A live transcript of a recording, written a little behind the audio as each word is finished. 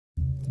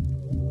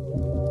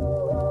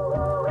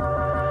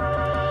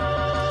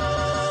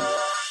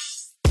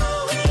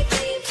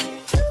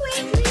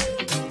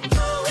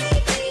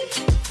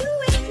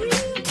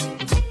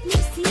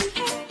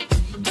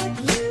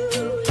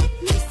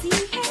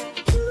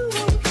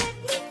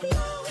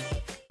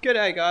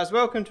G'day guys,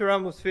 welcome to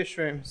Rumble's Fish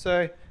Room.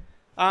 So,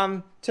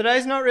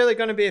 today's not really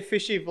going to be a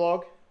fishy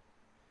vlog,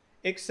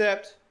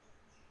 except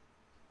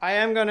I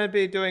am going to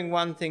be doing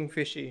one thing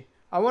fishy.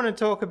 I want to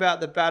talk about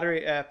the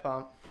battery air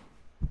pump.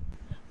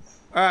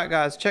 Alright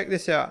guys, check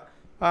this out.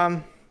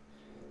 The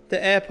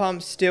air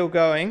pump's still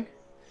going.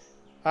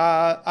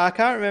 I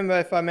can't remember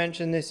if I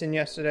mentioned this in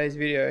yesterday's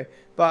video,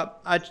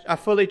 but I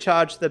fully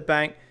charged the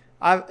bank.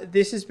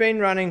 This has been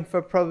running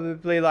for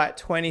probably like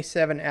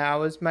 27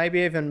 hours,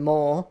 maybe even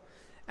more.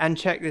 And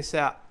check this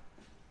out.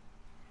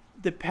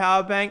 The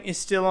power bank is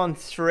still on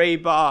 3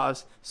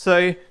 bars.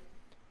 So,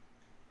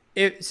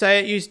 say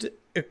it used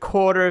a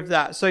quarter of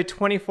that. So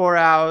 24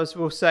 hours,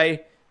 we'll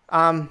say,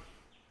 is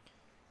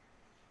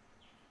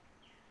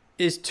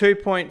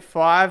 2.5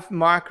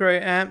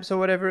 microamps or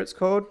whatever it's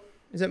called.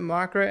 Is it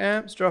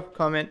microamps? Drop a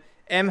comment.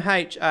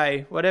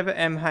 MHA, whatever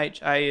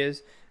MHA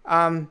is.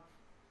 And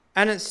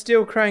it's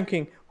still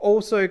cranking.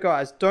 Also,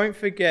 guys, don't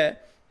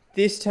forget,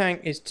 this tank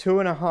is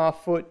 2.5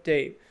 foot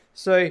deep.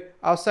 So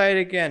I'll say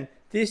it again.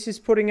 This is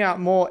putting out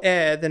more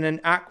air than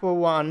an Aqua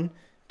One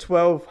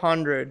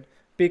 1200,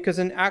 because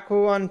an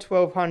Aqua One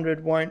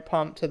 1200 won't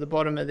pump to the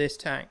bottom of this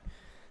tank.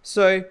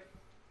 So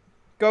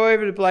go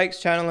over to Blake's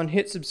channel and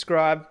hit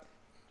subscribe,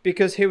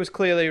 because he was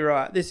clearly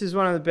right. This is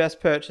one of the best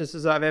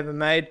purchases I've ever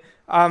made.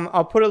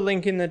 I'll put a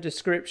link in the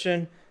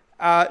description.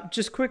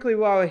 Just quickly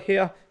while we're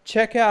here,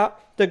 check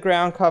out the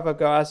ground cover,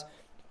 guys.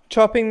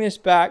 Chopping this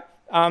back,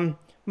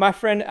 my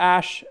friend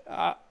Ash,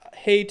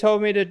 he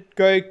told me to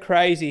go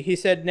crazy. He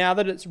said now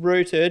that it's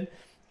rooted,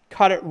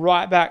 cut it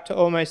right back to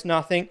almost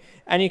nothing.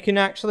 And you can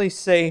actually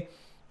see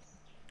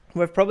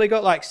we've probably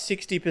got like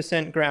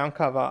 60% ground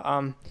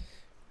cover.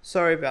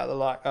 Sorry about the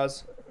light,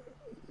 guys.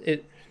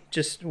 It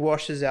just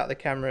washes out the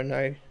camera,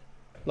 no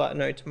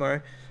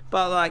tomorrow.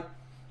 But like,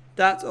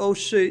 that's all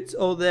shoots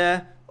all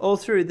there, all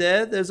through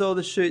there. There's all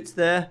the shoots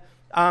there.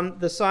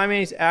 The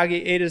Siamese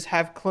algae eaters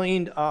have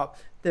cleaned up.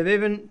 They've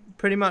even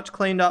pretty much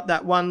cleaned up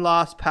that one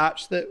last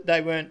patch that they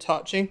weren't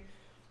touching.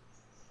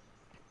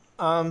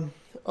 Or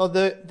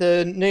the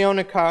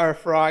Neonicara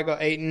fry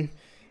got eaten,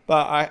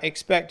 but I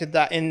expected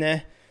that in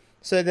there.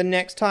 So the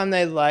next time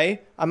they lay,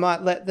 I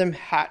might let them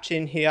hatch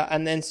in here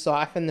and then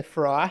siphon the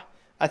fry.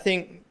 I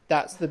think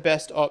that's the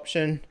best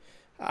option,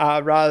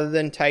 rather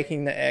than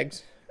taking the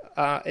eggs.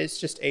 It's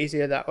just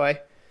easier that way,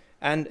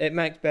 and it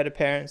makes better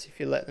parents if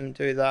you let them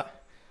do that.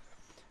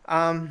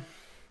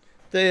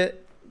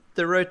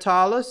 The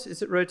Rotalis,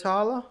 is it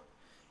Rotala?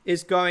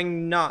 Is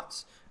going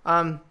nuts.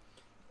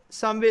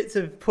 Some bits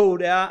have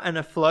pulled out and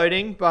are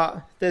floating,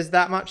 but there's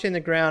that much in the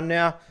ground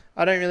now.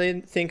 I don't really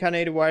think I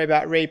need to worry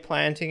about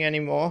replanting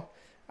anymore.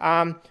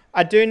 I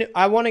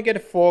want to get a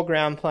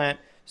foreground plant.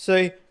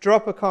 So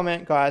drop a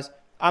comment, guys.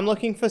 I'm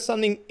looking for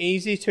something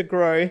easy to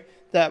grow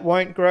that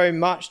won't grow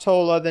much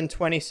taller than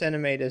 20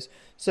 centimeters.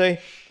 So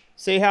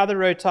see how the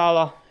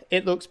Rotala,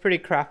 it looks pretty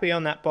crappy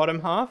on that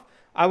bottom half.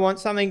 I want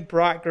something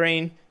bright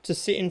green to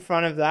sit in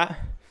front of that.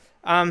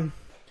 I'm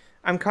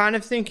kind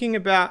of thinking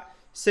about,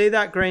 see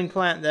that green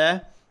plant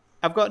there?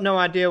 I've got no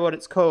idea what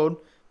it's called,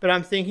 but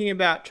I'm thinking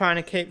about trying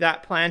to keep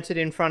that planted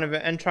in front of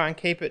it and try and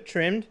keep it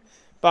trimmed.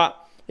 But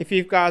if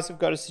you guys have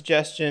got a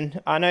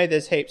suggestion, I know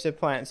there's heaps of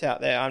plants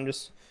out there. I'm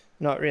just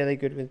not really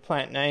good with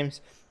plant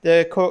names.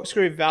 The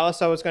corkscrew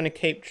vallus I was going to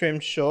keep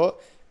trimmed short,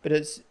 but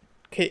it's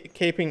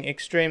keeping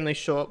extremely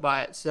short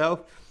by itself,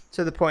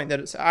 to the point that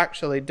it's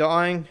actually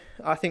dying.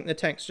 I think the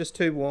tank's just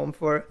too warm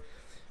for it.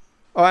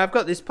 Oh, I've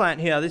got this plant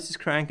here. This is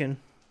cranking.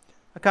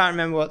 I can't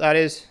remember what that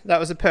is. That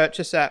was a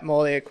purchase at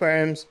Morley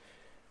Aquariums,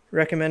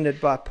 recommended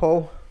by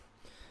Paul.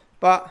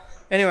 But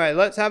anyway,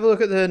 let's have a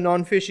look at the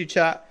non-fishy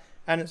chat,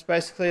 and it's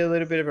basically a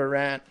little bit of a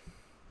rant.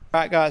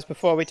 Alright guys,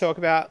 before we talk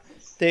about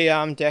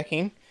the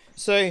decking,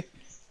 so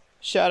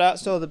shout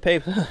outs to all the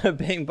people that have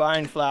been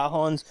buying flower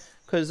horns,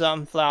 because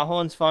Flower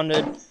Horns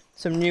funded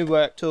some new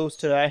work tools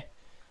today.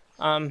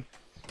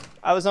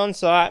 I was on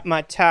site.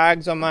 My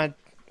tags on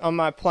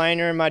my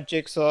planer and my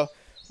jigsaw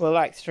were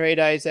like 3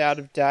 days out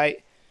of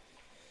date.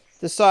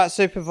 The site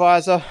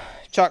supervisor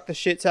chucked the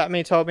shits at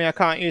me, told me I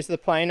can't use the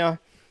planer.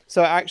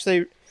 So I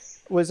actually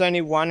was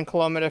only 1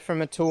 kilometer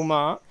from a tool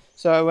mart.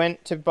 So I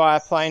went to buy a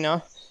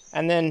planer,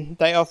 and then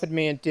they offered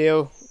me a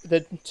deal.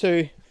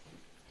 The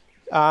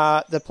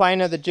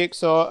planer, the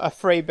jigsaw, a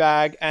free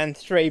bag, and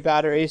 3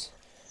 batteries.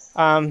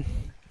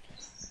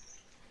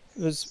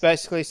 It was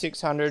basically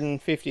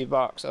 650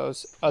 bucks. I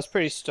was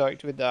pretty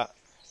stoked with that.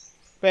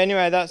 But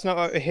anyway, that's not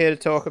what we're here to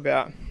talk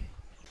about.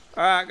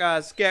 Alright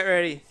guys, get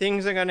ready.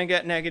 Things are going to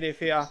get negative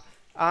here.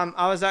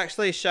 I was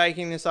actually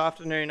shaking this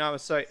afternoon. I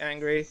was so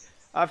angry.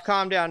 I've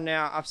calmed down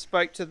now. I've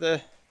spoke to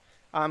the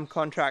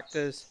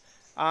contractors.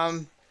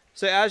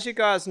 So as you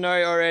guys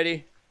know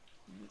already,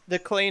 the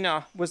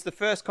cleaner was the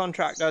first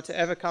contractor to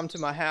ever come to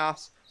my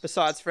house,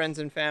 besides friends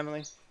and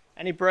family.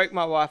 And he broke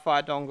my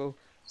Wi-Fi dongle,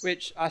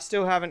 which I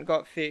still haven't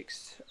got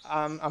fixed.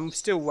 I'm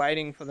still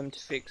waiting for them to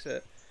fix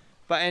it.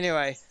 But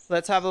anyway,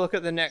 let's have a look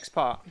at the next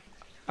part.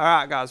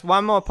 Alright guys,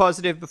 one more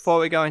positive before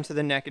we go into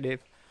the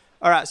negative.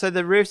 Alright, so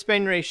the roof's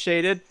been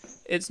resheeted.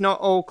 It's not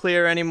all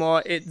clear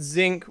anymore. It's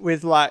zinc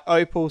with like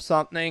opal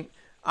something.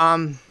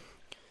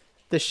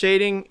 The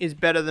sheeting is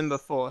better than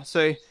before,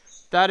 so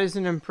that is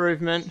an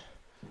improvement.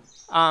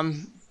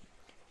 I'm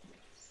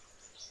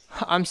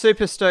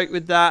super stoked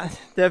with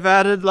that. They've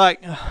added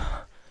like,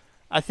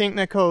 I think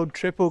they're called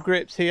triple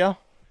grips here.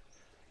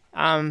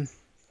 I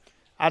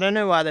don't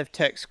know why they've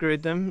tech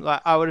screwed them.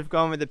 Like, I would have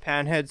gone with a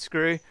panhead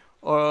screw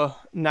or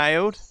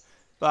nailed,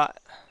 but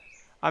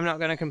I'm not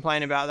going to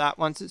complain about that.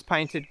 Once it's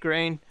painted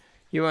green,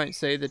 you won't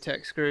see the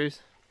tech screws.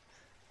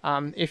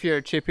 If you're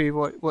a chippy,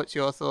 what's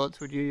your thoughts?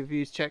 Would you have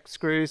used tech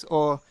screws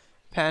or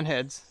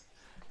panheads?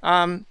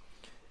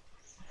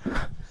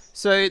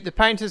 So the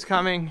paint is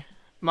coming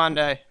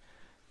Monday,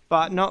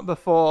 but not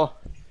before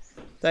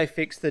they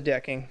fix the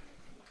decking.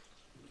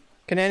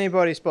 Can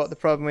anybody spot the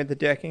problem with the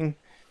decking?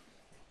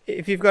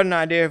 If you've got an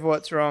idea of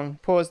what's wrong,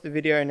 pause the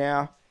video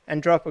now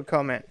and drop a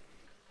comment.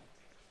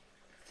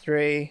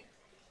 3,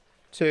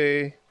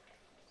 2,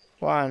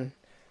 1.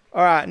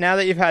 Alright, now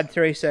that you've had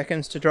 3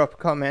 seconds to drop a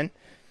comment,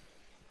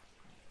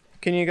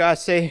 can you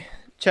guys see?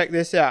 Check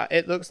this out.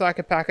 It looks like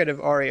a packet of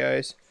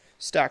Oreos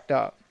stacked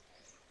up.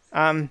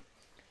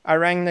 I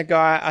rang the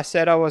guy. I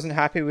said I wasn't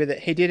happy with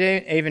it. He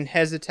didn't even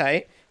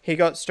hesitate. He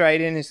got straight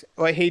in.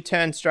 He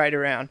turned straight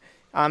around.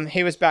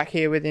 He was back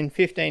here within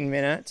 15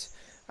 minutes.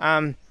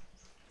 And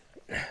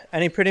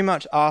he pretty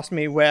much asked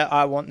me where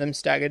I want them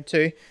staggered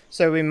to.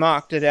 So we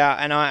marked it out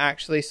and I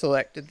actually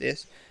selected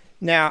this.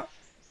 Now,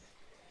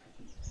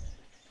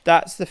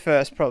 that's the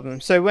first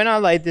problem. So when I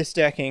laid this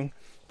decking,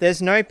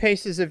 there's no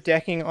pieces of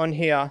decking on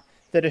here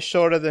that are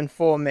shorter than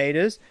 4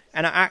 meters.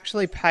 And I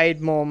actually paid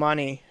more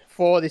money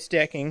for this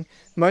decking.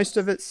 Most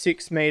of it's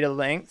 6 meter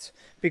lengths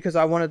because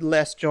I wanted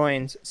less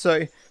joins.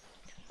 So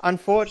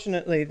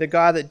unfortunately, the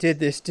guy that did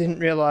this didn't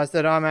realize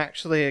that I'm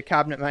actually a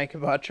cabinet maker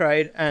by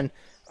trade, and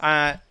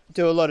I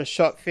do a lot of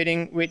shop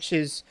fitting, which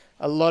is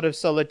a lot of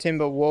solid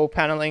timber wall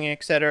paneling,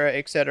 etc,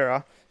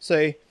 etc.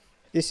 So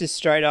this is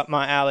straight up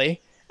my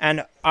alley,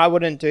 and I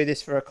wouldn't do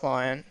this for a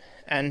client.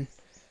 And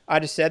I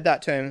just said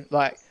that to him,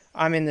 like,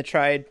 I'm in the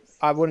trade,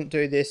 I wouldn't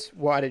do this,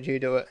 why did you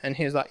do it? And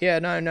he was like, yeah,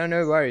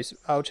 no worries,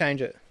 I'll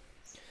change it.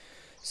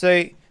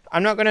 So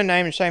I'm not going to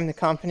name and shame the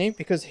company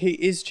because he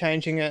is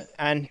changing it,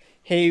 and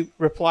he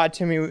replied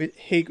to me,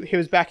 he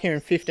was back here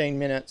in 15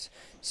 minutes.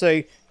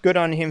 So good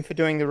on him for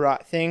doing the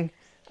right thing.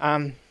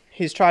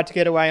 He's tried to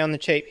get away on the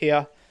cheap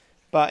here,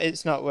 but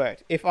it's not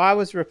worked. If I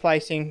was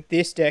replacing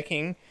this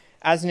decking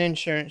as an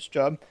insurance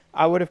job,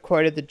 I would have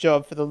quoted the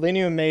job for the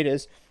linear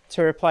meters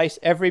to replace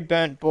every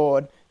burnt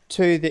board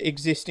to the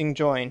existing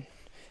join.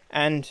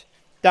 And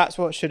that's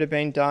what should have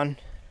been done.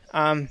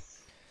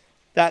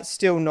 That's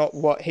still not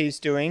what he's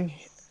doing.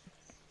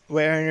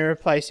 We're only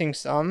replacing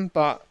some,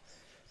 but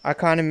I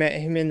kind of met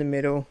him in the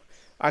middle.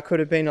 I could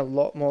have been a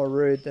lot more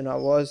rude than I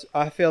was.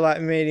 I feel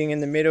like meeting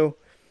in the middle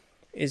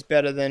is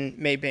better than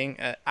me being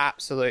an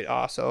absolute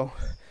arsehole.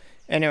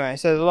 Anyway,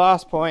 so the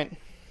last point.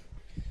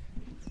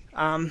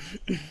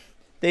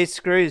 These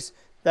screws,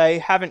 they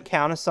haven't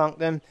countersunk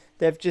them.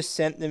 They've just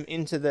sent them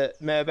into the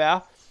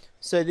merbau.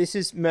 So this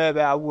is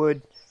merbau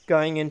wood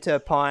going into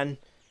pine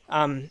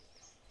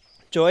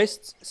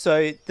joists.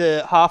 So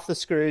half the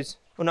screws,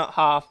 well not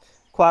half,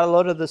 quite a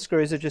lot of the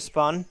screws are just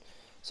spun.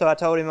 So I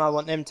told him I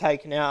want them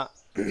taken out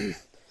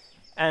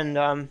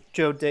and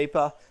drilled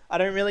deeper. I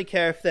don't really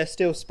care if they're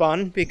still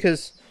spun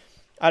because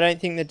I don't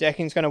think the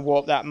decking's going to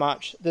warp that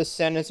much. The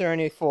centers are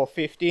only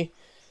 450,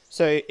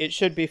 so it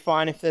should be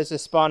fine if there's a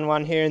spun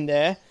one here and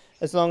there,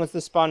 as long as the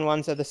spun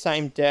ones are the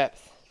same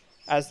depth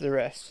as the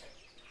rest.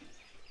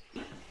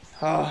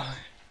 Oh,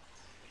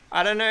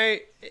 I don't know.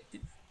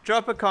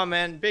 Drop a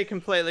comment. Be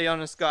completely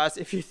honest, guys.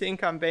 If you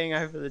think I'm being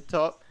over the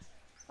top,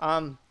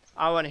 I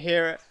want to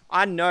hear it.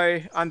 I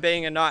know I'm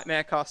being a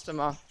nightmare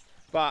customer,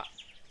 but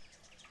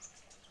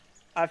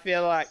I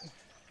feel like,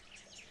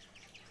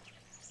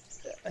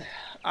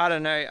 I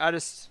don't know,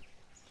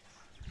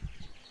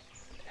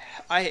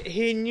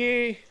 he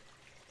knew,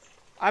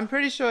 I'm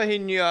pretty sure he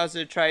knew I was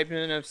a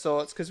tradesman of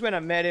sorts, because when I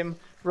met him,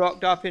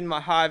 rocked up in my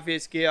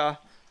high-vis gear.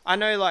 I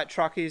know like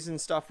truckies and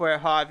stuff wear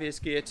high-vis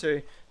gear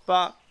too,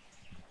 but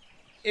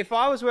if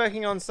I was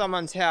working on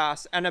someone's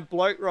house and a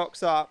bloke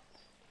rocks up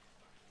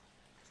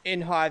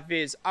in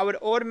high-vis, I would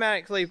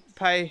automatically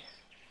pay,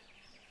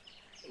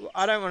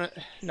 I don't want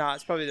to, no,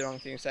 it's probably the wrong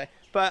thing to say,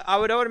 but I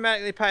would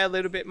automatically pay a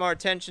little bit more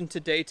attention to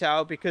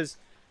detail because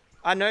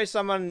I know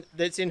someone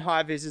that's in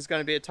high-vis is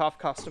going to be a tough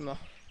customer.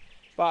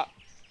 But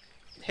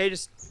he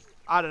just,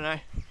 I don't know.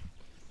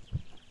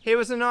 He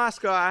was a nice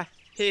guy.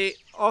 He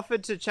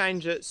offered to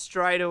change it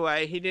straight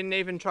away. He didn't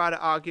even try to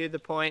argue the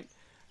point.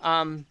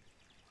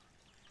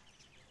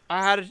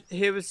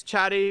 He was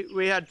chatty.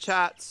 We had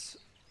chats.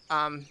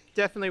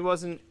 Definitely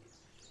wasn't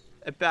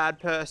a bad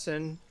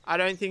person. I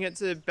don't think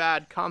it's a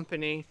bad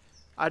company.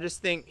 I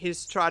just think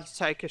he's tried to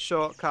take a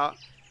shortcut,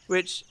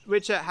 which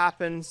it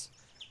happens.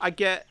 I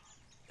get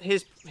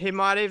he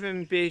might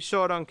even be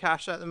short on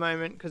cash at the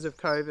moment because of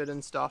COVID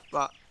and stuff,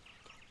 but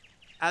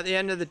at the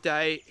end of the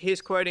day,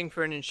 he's quoting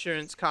for an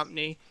insurance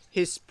company.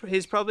 He's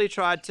probably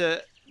tried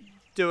to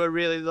do a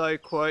really low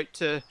quote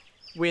to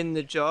win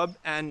the job,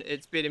 and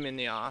it's bit him in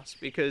the ass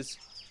because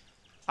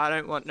I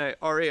don't want no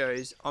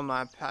Oreos on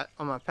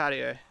my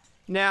patio.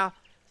 Now,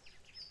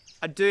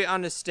 I do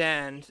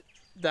understand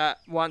that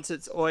once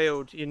it's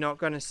oiled, you're not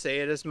going to see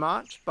it as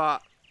much,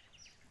 but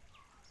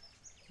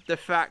the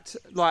fact,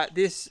 like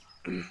this,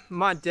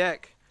 my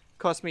deck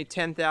cost me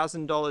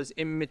 $10,000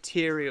 in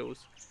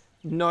materials,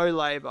 no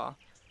labor.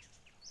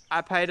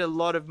 I paid a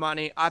lot of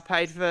money. I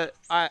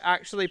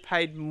actually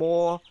paid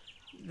more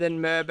than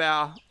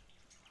Merbau.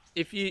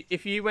 If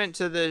you went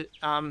to the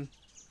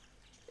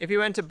if you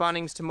went to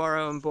Bunnings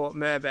tomorrow and bought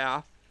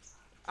Merbau,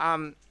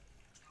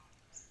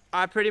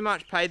 I pretty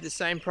much paid the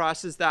same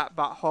price as that,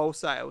 but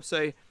wholesale.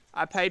 So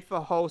I paid for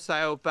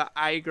wholesale, but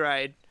A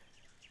grade.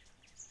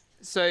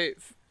 So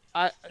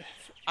I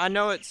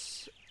know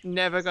it's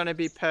never going to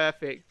be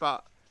perfect,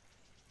 but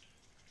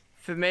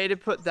for me to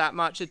put that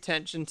much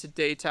attention to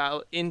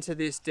detail into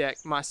this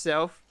deck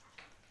myself,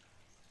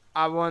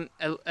 I want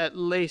at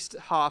least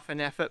half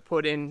an effort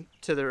put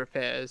into the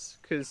repairs,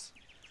 because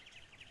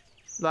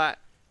like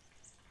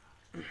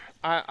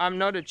I'm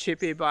not a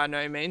chippy by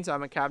no means.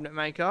 I'm a cabinet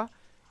maker,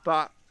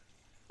 but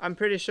I'm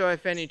pretty sure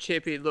if any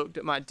chippy looked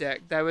at my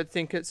deck, they would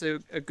think it's a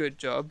good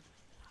job.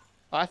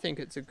 I think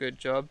it's a good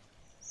job,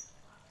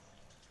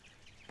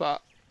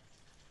 but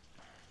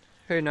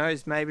who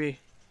knows, maybe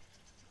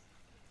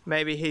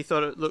he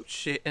thought it looked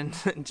shit and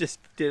just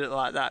did it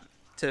like that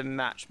to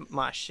match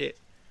my shit.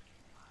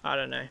 I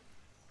don't know.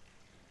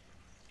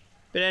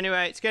 But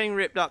anyway, it's getting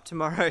ripped up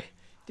tomorrow.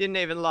 Didn't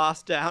even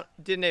last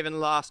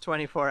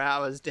 24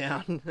 hours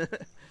down.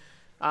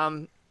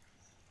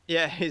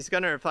 Yeah, he's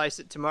going to replace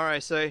it tomorrow,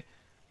 so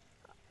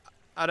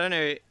I don't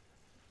know.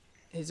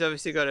 He's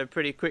obviously got a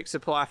pretty quick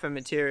supply for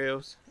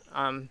materials.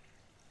 I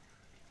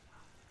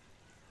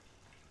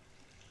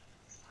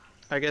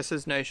guess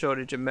there's no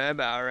shortage of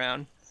Merbau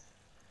around.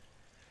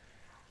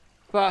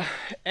 But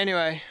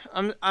anyway,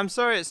 I'm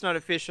sorry it's not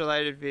a fish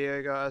related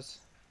video, guys.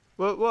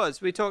 Well, it was.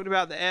 We talked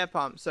about the air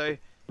pump, so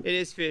it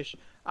is fish.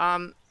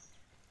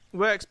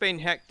 Work's been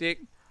hectic.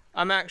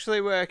 I'm actually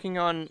working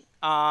on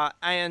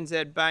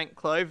ANZ Bank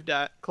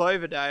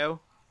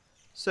Cloverdale.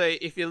 So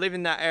if you live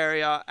in that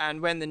area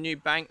and when the new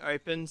bank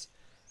opens,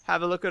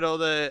 have a look at all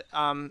the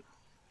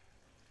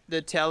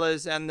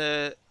tellers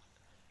and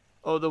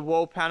all the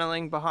wall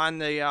paneling behind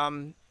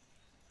the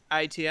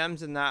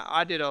ATMs and that.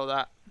 I did all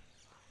that.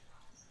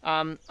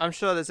 I'm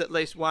sure there's at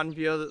least one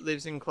viewer that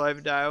lives in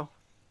Cloverdale.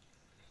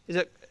 Is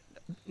it?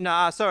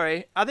 Nah,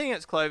 sorry. I think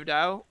it's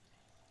Cloverdale.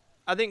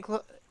 I think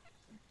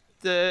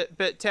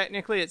but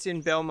technically it's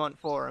in Belmont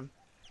Forum.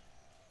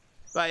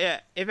 But yeah,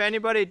 if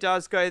anybody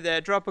does go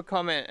there, drop a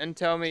comment and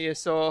tell me you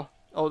saw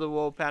all the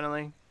wall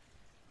paneling.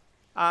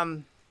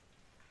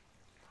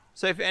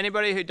 So if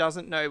anybody who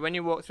doesn't know, when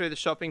you walk through the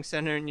shopping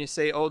centre and you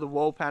see all the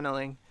wall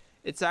paneling,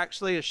 it's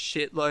actually a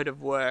shitload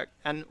of work.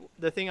 And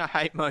the thing I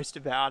hate most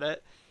about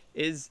it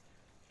is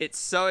it's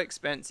so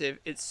expensive,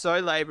 it's so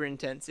labour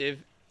intensive,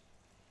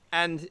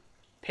 and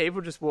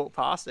people just walk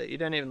past it. You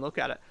don't even look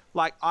at it.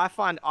 Like, I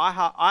find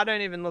I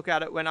don't even look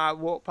at it when I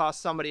walk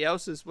past somebody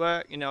else's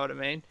work, you know what I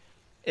mean?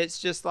 It's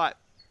just like,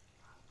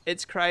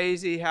 it's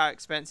crazy how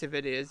expensive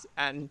it is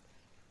and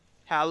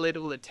how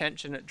little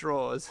attention it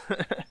draws.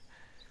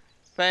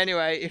 But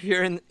anyway, if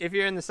you're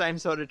in the same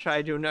sort of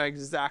trade, you'll know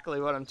exactly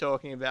what I'm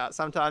talking about.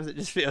 Sometimes it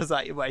just feels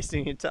like you're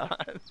wasting your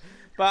time.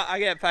 But I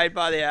get paid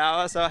by the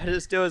hour, so I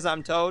just do as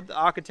I'm told. The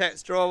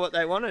architects draw what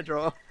they want to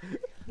draw.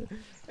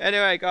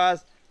 Anyway,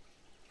 guys,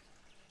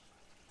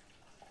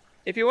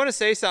 if you want to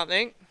see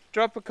something,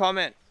 drop a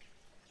comment.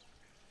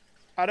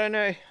 I don't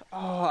know.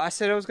 Oh, I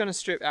said I was going to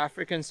strip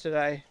Africans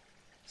today.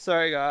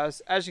 Sorry,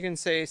 guys. As you can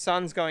see,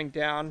 sun's going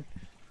down.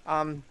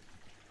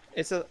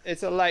 It's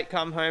a late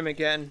come home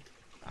again.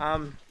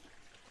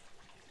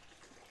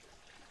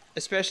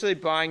 Especially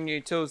buying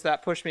new tools,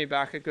 that pushed me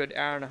back a good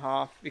hour and a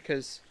half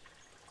because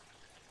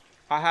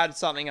I had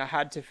something I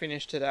had to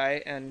finish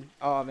today, and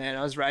oh man,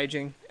 I was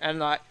raging. And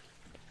like,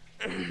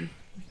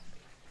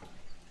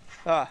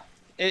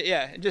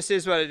 it just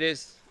is what it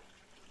is.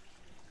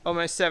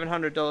 Almost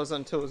 $700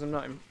 on tools.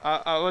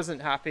 I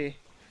wasn't happy,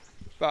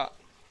 but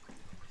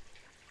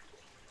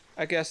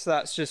I guess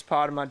that's just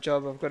part of my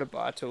job. I've got to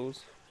buy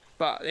tools.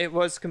 But it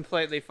was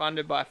completely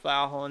funded by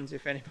Flower Horns,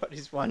 if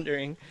anybody's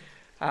wondering.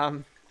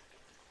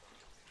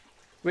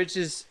 Which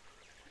is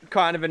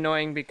kind of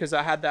annoying because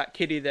I had that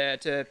kitty there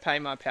to pay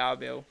my power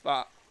bill.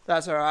 But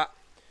that's alright.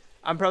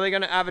 I'm probably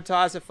going to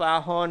advertise a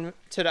Flower Horn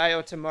today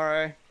or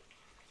tomorrow.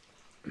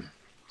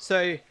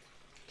 So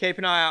keep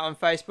an eye out on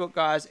Facebook,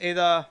 guys.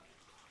 Either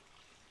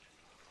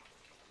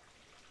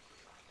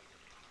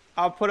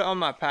I'll put it on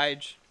my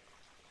page.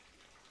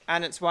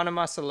 And it's one of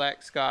my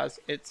selects, guys.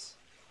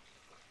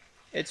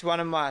 It's one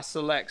of my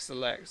selects,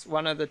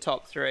 one of the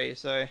top 3.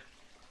 So,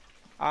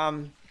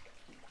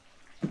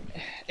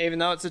 even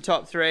though it's a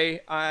top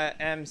 3, I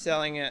am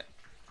selling it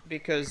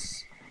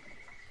because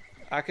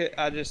I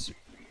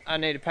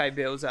need to pay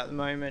bills at the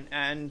moment,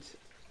 and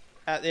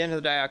at the end of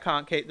the day, I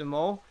can't keep them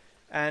all.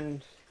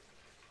 And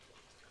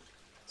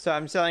so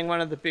I'm selling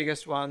one of the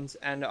biggest ones,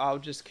 and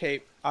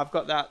I've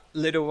got that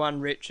little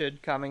one,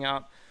 Richard, coming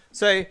up.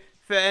 So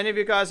for any of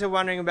you guys who are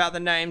wondering about the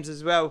names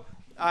as well,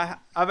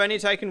 I've only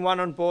taken one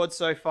on board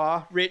so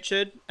far,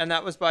 Richard, and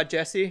that was by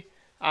Jesse.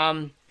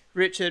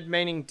 Richard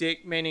meaning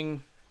Dick,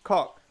 meaning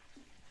cock.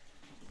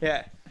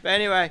 Yeah. But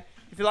anyway,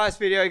 if you like this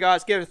video,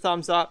 guys, give it a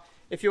thumbs up.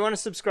 If you want to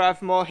subscribe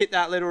for more, hit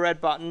that little red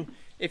button.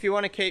 If you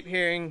want to keep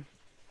hearing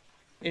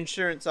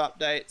insurance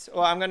updates,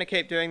 well, I'm going to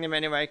keep doing them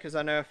anyway because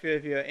I know a few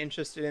of you are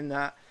interested in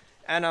that.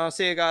 And I'll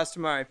see you guys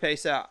tomorrow.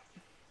 Peace out.